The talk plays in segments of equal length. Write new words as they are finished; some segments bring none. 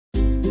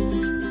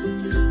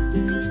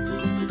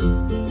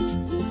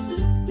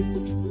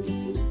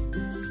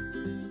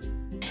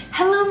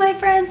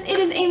friends, it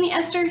is Aimee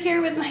Esther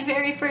here with my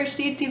very first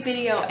YouTube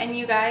video, and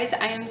you guys,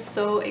 I am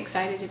so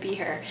excited to be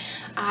here.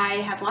 I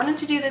have wanted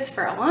to do this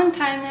for a long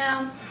time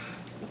now,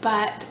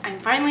 but I'm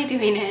finally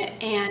doing it,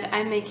 and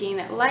I'm making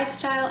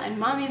lifestyle and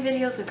mommy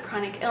videos with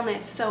chronic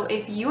illness. So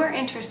if you are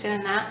interested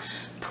in that,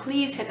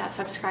 please hit that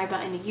subscribe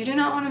button. You do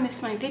not want to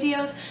miss my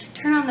videos.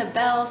 Turn on the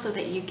bell so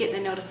that you get the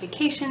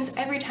notifications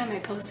every time I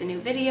post a new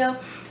video.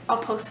 I'll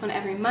post one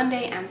every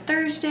Monday and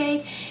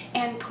Thursday.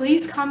 And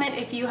please comment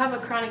if you have a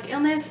chronic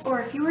illness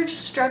or if you are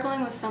just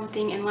struggling with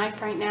something in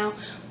life right now.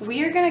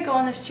 We are going to go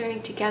on this journey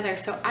together.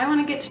 So I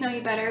want to get to know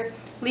you better.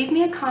 Leave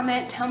me a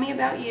comment. Tell me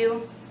about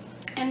you.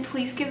 And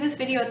please give this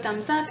video a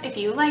thumbs up if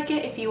you like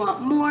it, if you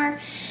want more,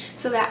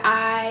 so that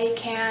I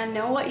can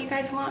know what you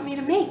guys want me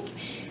to make.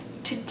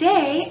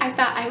 Today, I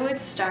thought I would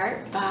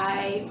start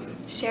by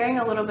sharing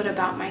a little bit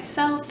about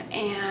myself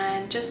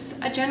and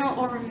just a general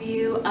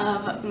overview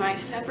of my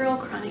several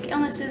chronic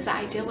illnesses that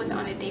I deal with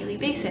on a daily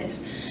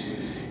basis.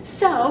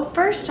 So,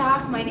 first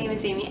off, my name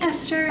is Aimee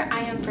Esther.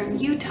 I am from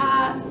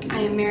Utah.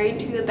 I am married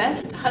to the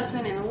best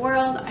husband in the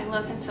world. I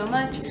love him so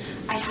much.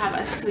 I have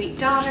a sweet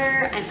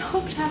daughter and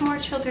hope to have more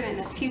children in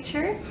the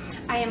future.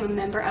 I am a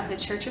member of the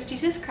Church of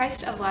Jesus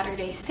Christ of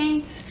Latter-day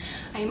Saints.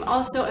 I am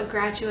also a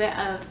graduate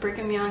of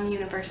Brigham Young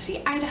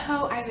University,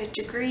 Idaho. I have a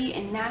degree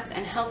in math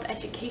and health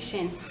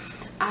education.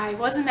 I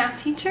was a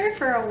math teacher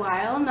for a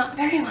while, not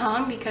very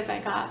long, because I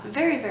got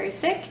very, very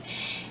sick.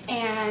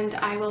 And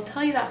I will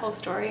tell you that whole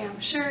story, I'm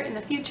sure, in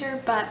the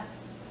future, but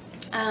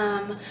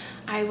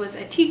I was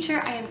a teacher.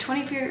 I am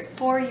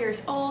 24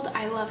 years old.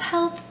 I love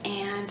health,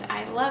 and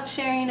I love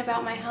sharing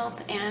about my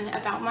health and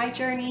about my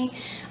journey.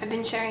 I've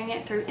been sharing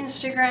it through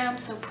Instagram,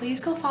 so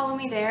please go follow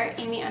me there,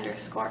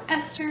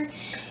 Aimee_Esther,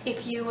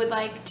 if you would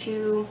like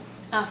to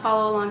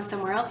follow along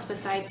somewhere else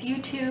besides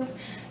YouTube.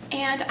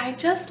 And I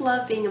just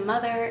love being a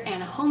mother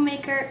and a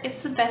homemaker.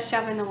 It's the best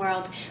job in the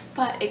world,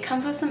 but it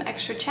comes with some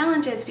extra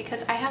challenges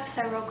because I have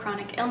several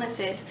chronic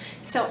illnesses.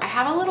 So I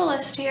have a little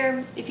list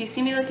here. If you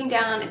see me looking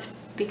down, it's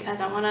because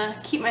I want to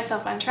keep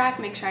myself on track,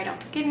 make sure I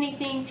don't forget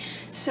anything.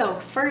 So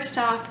first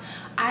off,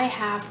 I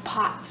have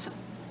POTS,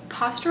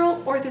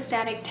 postural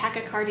orthostatic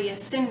tachycardia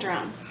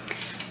syndrome.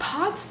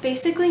 POTS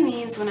basically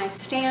means when I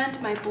stand,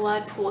 my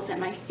blood pools at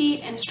my feet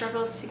and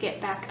struggles to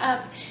get back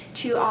up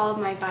to all of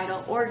my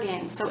vital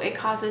organs. So it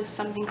causes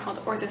something called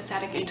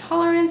orthostatic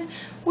intolerance,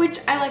 which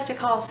I like to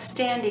call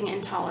standing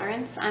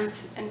intolerance. I'm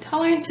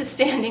intolerant to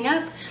standing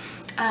up.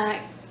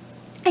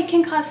 It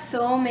can cause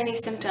so many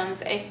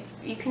symptoms. If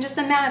you can just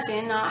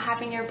imagine not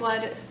having your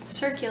blood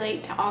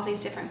circulate to all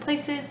these different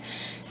places.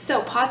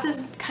 So POTS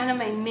is kind of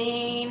my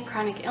main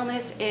chronic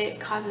illness. It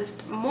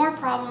causes more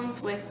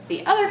problems with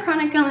the other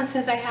chronic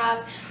illnesses I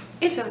have.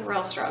 It's a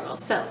real struggle.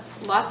 So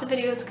lots of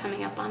videos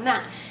coming up on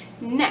that.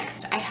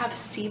 Next, I have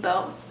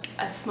SIBO,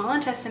 a small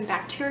intestine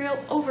bacterial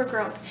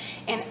overgrowth,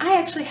 and I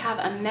actually have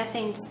a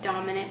methane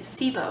dominant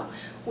SIBO,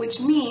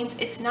 which means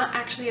it's not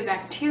actually a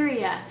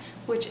bacteria,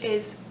 which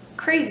is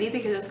crazy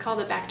because it's called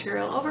a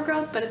bacterial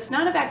overgrowth, but it's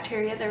not a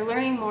bacteria. They're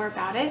learning more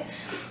about it.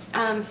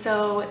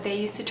 So they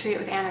used to treat it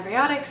with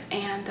antibiotics,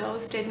 and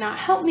those did not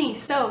help me.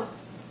 So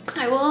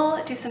I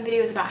will do some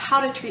videos about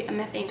how to treat a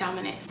methane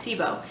dominant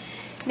SIBO.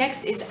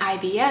 Next is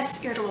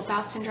IBS, irritable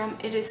bowel syndrome.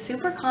 It is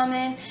super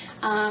common.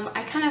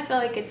 I kind of feel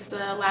like it's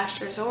the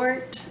last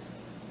resort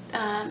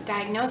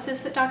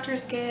diagnosis that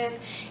doctors give,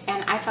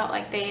 and I felt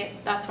like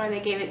that's why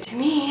they gave it to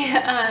me.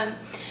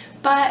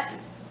 But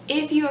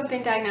if you have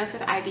been diagnosed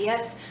with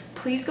IBS,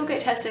 please go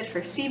get tested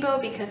for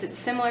SIBO because it's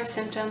similar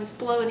symptoms: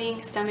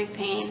 bloating, stomach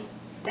pain,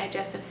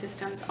 digestive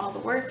systems, all the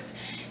works.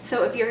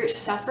 So if you're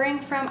suffering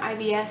from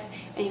IBS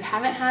and you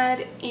haven't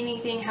had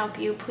anything help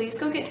you, please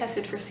go get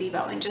tested for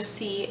SIBO and just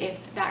see if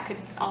that could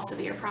also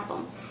be your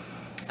problem.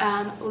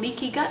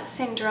 Leaky gut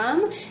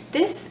syndrome.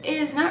 This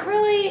is not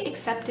really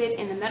accepted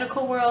in the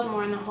medical world,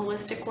 more in the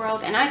holistic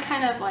world, and I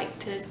kind of like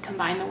to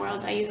combine the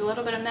worlds. I use a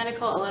little bit of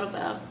medical, a little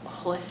bit of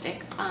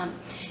holistic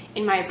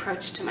in my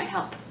approach to my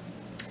health.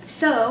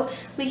 So,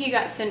 leaky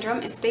gut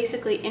syndrome is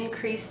basically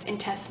increased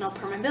intestinal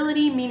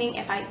permeability, meaning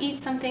if I eat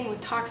something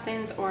with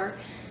toxins or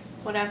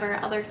whatever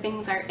other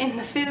things are in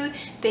the food,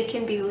 they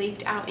can be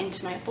leaked out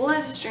into my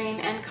bloodstream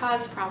and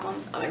cause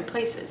problems other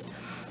places.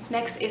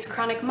 Next is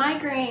chronic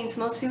migraines.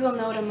 Most people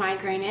know what a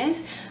migraine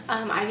is.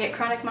 I get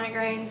chronic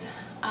migraines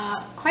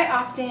quite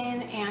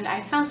often, and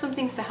I found some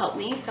things to help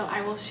me, so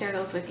I will share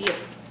those with you.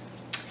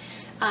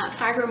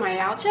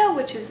 Fibromyalgia,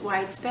 which is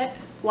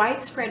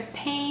widespread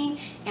pain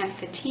and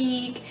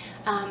fatigue.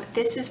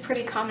 This is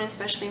pretty common,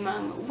 especially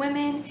among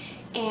women,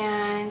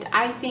 and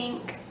I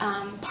think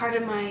part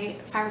of my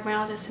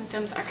fibromyalgia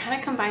symptoms are kind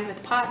of combined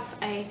with POTS.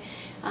 I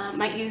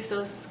might use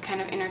those kind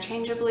of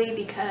interchangeably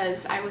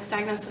because I was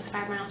diagnosed with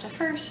fibromyalgia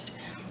first.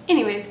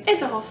 Anyways,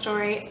 it's a whole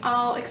story.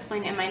 I'll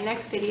explain it in my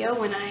next video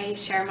when I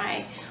share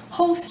my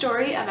whole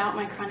story about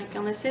my chronic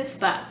illnesses,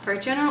 but for a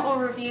general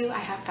overview, I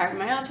have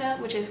fibromyalgia,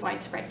 which is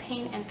widespread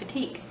pain and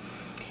fatigue.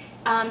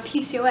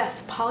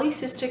 PCOS,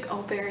 polycystic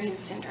ovarian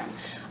syndrome.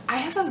 I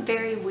have a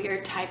very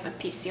weird type of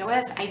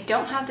PCOS. I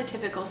don't have the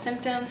typical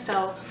symptoms,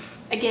 so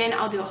again,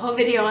 I'll do a whole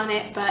video on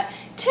it, but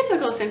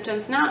typical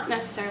symptoms, not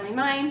necessarily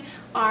mine,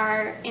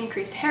 are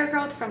increased hair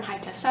growth from high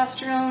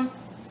testosterone,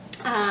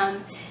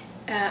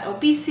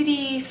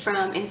 obesity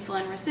from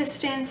insulin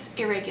resistance,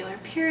 irregular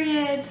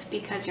periods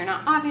because you're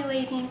not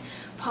ovulating,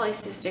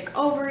 polycystic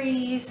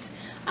ovaries,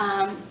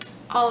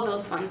 all of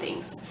those fun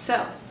things.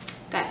 So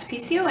that's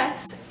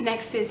PCOS.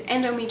 Next is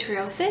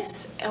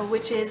endometriosis,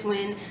 which is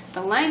when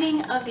the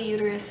lining of the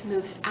uterus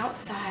moves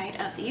outside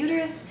of the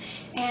uterus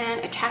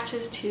and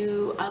attaches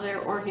to other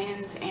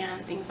organs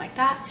and things like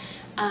that.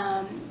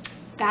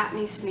 That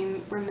needs to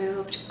be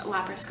removed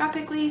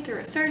laparoscopically through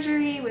a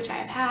surgery, which I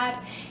have had,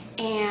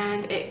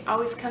 and it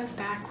always comes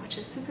back, which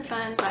is super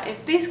fun, but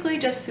it's basically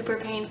just super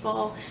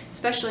painful,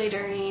 especially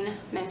during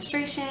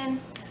menstruation.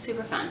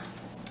 Super fun.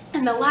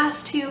 And the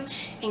last two,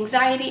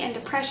 anxiety and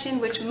depression,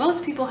 which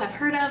most people have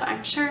heard of,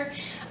 I'm sure.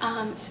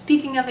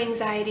 Speaking of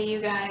anxiety,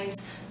 you guys,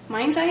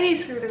 my anxiety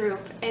is through the roof.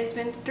 It's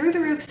been through the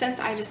roof since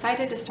I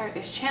decided to start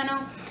this channel.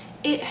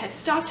 It has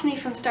stopped me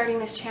from starting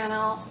this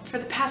channel for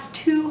the past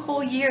 2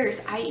 whole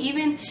years. I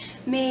even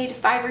made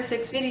 5 or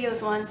 6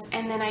 videos once,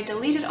 and then I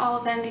deleted all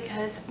of them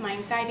because my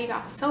anxiety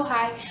got so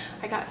high.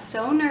 I got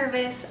so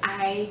nervous.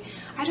 I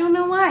don't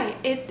know why.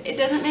 It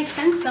doesn't make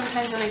sense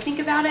sometimes when I think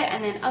about it,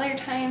 and then other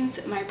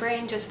times my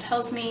brain just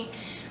tells me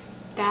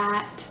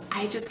that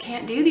I just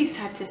can't do these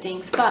types of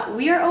things. But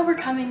we are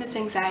overcoming this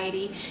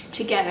anxiety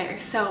together.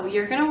 So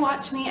you're gonna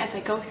watch me as I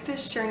go through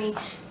this journey.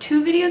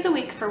 2 videos a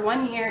week for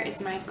 1 year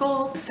is my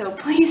goal. So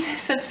please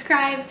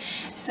subscribe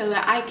so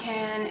that I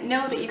can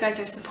know that you guys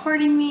are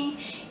supporting me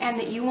and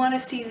that you want to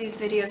see these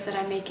videos that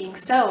I'm making.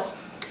 So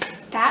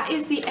that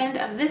is the end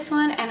of this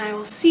one, and I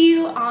will see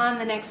you on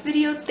the next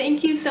video.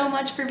 Thank you so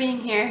much for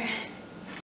being here.